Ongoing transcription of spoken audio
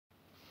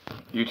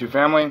YouTube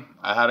family,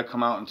 I had to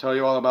come out and tell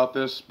you all about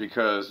this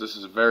because this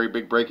is very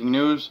big breaking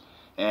news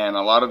and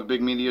a lot of the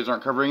big medias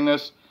aren't covering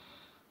this.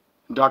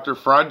 Dr.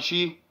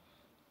 Fraudci,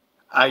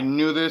 I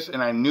knew this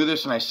and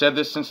I said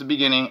this since the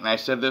beginning, and I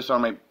said this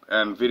on my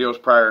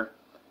videos prior.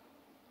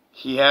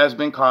 He has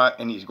been caught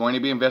and he's going to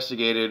be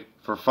investigated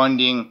for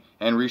funding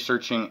and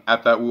researching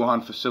at that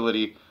Wuhan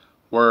facility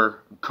where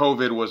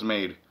COVID was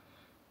made.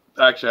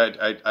 Actually,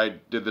 I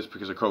did this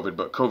because of COVID,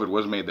 but COVID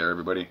was made there,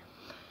 everybody.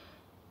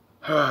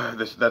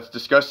 That's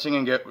disgusting,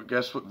 and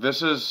guess what?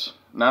 This is,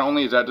 not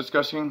only is that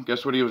disgusting,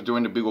 guess what he was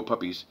doing to beagle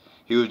puppies?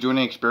 He was doing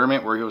an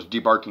experiment where he was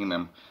debarking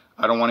them.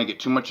 I don't want to get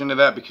too much into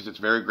that because it's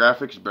very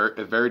graphic,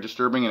 it's very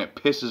disturbing, and it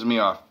pisses me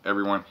off,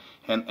 everyone.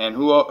 And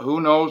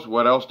who knows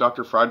what else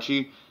Dr.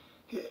 Fraudci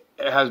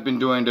has been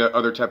doing to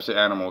other types of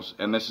animals.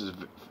 And this is,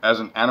 as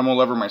an animal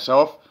lover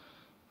myself,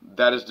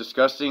 that is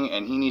disgusting,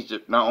 and he needs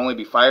to not only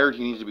be fired,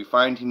 he needs to be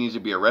fined, he needs to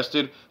be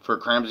arrested for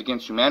crimes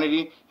against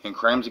humanity and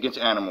crimes against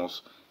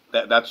animals.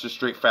 That's just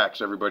straight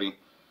facts, everybody.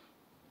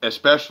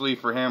 Especially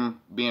for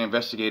him being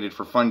investigated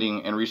for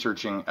funding and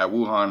researching at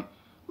Wuhan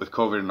with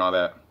COVID and all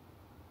that.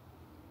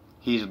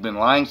 He's been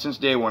lying since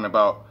day one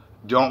about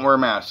don't wear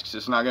masks,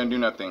 it's not going to do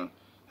nothing.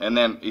 And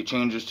then he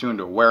changed his tune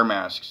to wear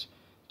masks.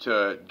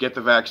 To get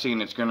the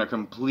vaccine, it's going to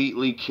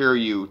completely cure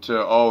you.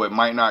 To, oh, it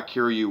might not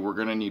cure you, we're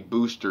going to need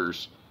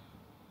boosters.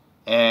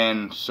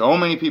 And so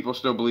many people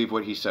still believe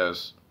what he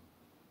says.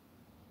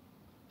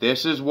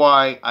 This is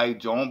why I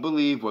don't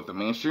believe what the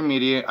mainstream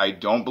media, I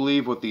don't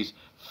believe what these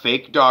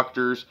fake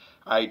doctors,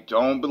 I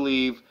don't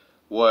believe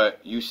what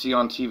you see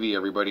on TV,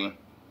 everybody.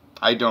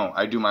 I don't.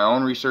 I do my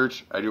own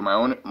research, I do my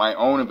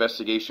own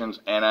investigations,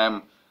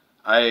 and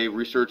I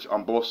research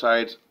on both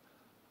sides.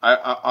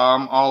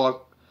 I'm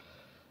all,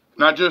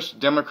 not just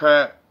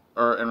Democrat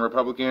and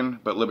Republican,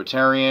 but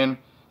Libertarian,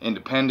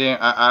 Independent.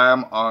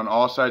 I'm on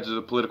all sides of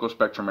the political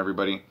spectrum,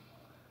 everybody.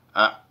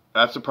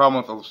 That's the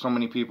problem with so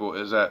many people,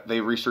 is that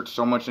they research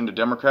so much into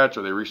Democrats,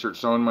 or they research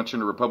so much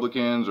into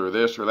Republicans, or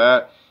this or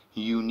that.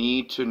 You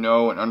need to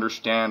know and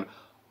understand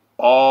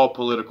all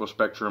political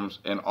spectrums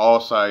and all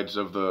sides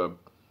of the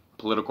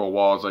political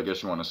walls, I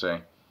guess you want to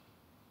say.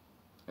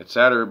 It's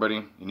sad, everybody.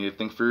 You need to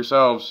think for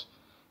yourselves.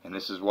 And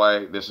this is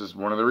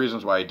one of the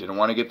reasons why I didn't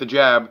want to get the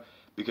jab,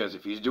 because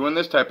if he's doing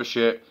this type of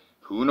shit,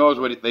 who knows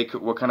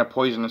what kind of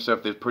poison and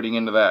stuff they're putting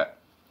into that.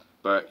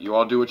 But you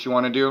all do what you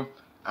want to do.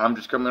 I'm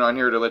just coming on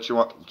here to let you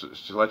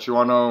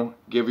all know,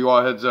 give you all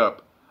a heads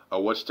up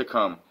of what's to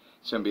come.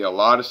 It's going to be there's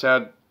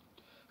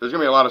going to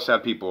be a lot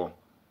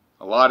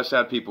of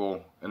sad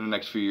people in the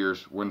next few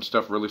years when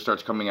stuff really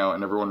starts coming out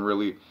and everyone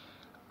really,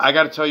 I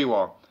got to tell you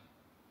all,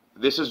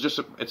 this is just,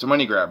 it's a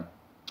money grab.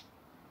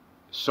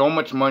 So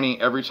much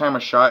money, every time a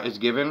shot is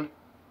given,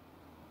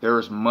 there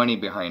is money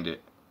behind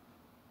it.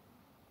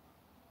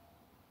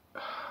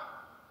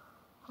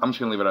 I'm just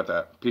going to leave it at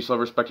that. Peace, love,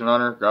 respect, and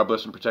honor. God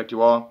bless and protect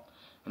you all.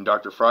 And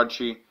Dr.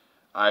 Fraudci,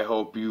 I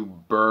hope you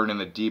burn in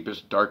the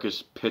deepest,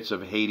 darkest pits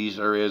of Hades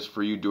there is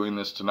for you doing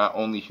this to not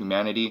only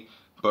humanity,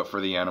 but for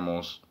the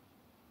animals.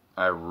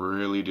 I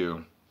really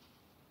do.